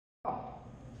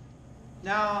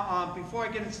Now, before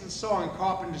I get into the song,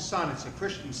 Carpenter's Son, it's a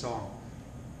Christian song.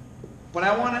 But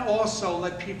I want to also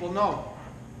let people know,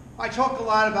 I talk a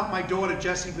lot about my daughter,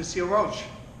 Jessie Basile Roach.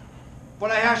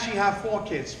 But I actually have 4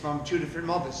 kids from 2 different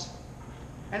mothers.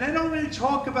 And I don't really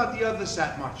talk about the others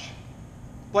that much.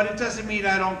 But it doesn't mean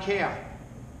I don't care.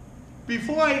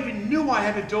 Before I even knew I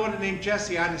had a daughter named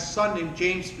Jessie, I had a son named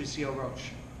James Basile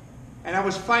Roach. And I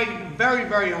was fighting very,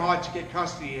 very hard to get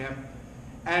custody of him.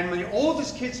 And my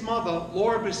oldest kid's mother,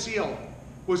 Laura Basile,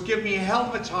 was giving me a hell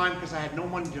of a time because I had no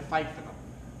money to fight for them.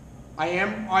 I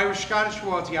am Irish-Scottish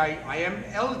royalty. I am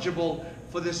eligible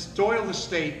for this Doyle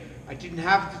estate. I didn't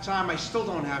have it at the time. I still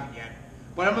don't have it yet.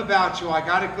 But I'm about to. I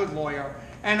got a good lawyer.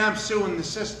 And I'm suing the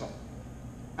system.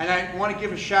 And I want to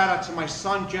give a shout out to my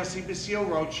son, Jesse Basile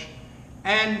Roach,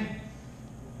 and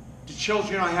the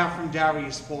children I have from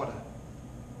Darius Porter.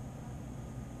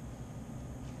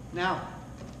 Now,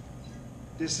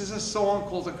 this is a song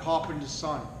called The Carpenter's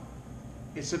Son.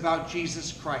 It's about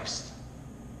Jesus Christ,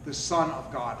 the Son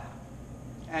of God,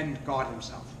 and God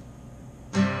himself.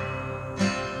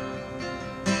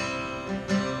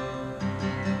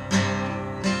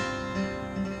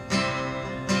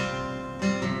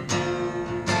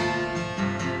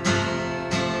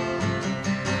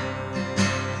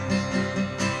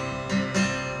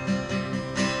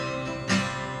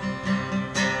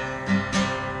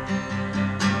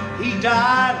 He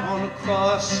died on a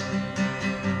cross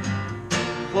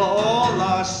for all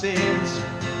our sins,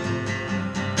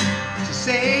 to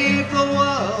save the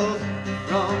world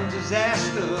from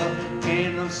disaster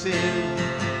and of sin.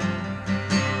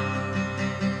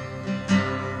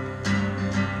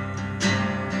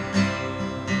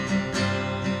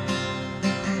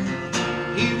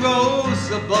 He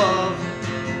rose above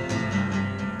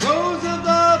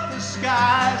the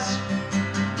skies,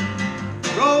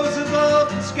 rose above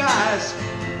the skies,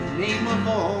 the name of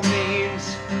all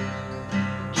names,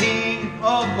 King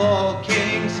of all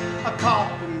kings, a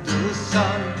carpenter's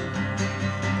son.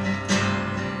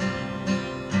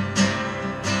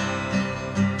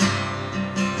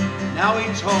 Now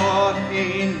he taught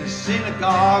in the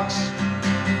synagogues,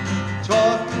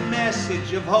 taught the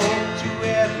message of hope to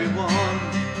everyone.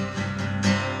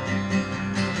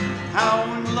 How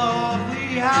in love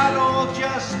we had all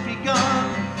just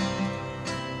begun.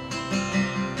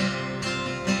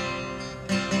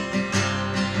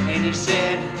 And he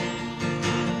said,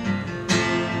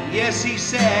 yes, he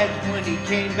said when he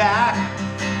came back,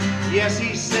 yes,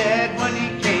 he said when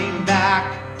he came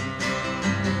back,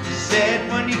 he said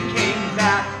when he came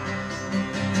back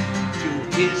to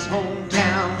his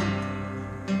hometown.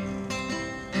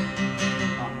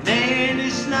 A man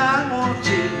is not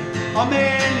wanted, a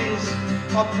man is,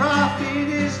 a prophet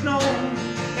is known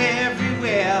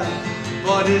everywhere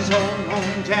but his own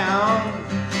hometown.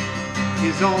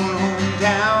 His own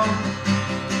hometown.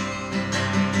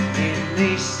 And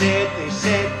they said,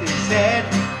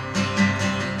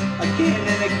 again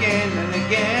and again and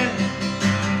again,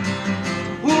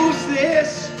 who's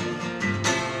this?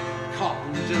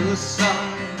 Carpenter's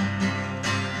son,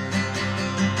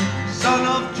 son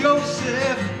of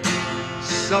Joseph,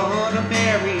 son of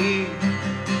Mary.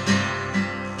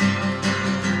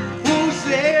 Who's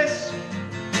this?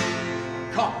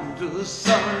 Carpenter's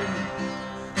son.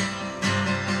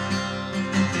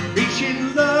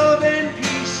 Reaching love and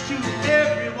peace to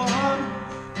everyone.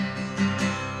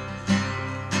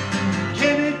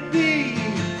 Can it be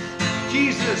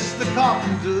Jesus, the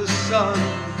carpenter's son?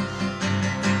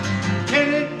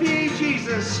 Can it be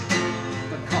Jesus,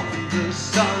 the carpenter's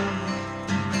son?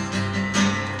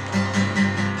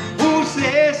 Who's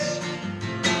this?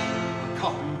 The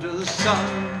carpenter's son,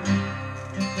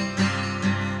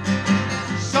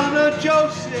 son of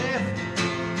Joseph,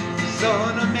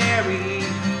 son of Mary.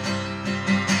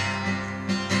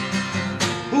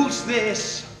 Who's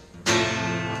this?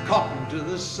 A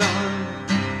carpenter's son.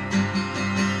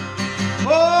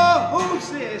 Oh, who's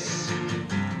this?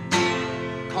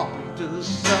 Carpenter's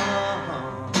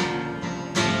son.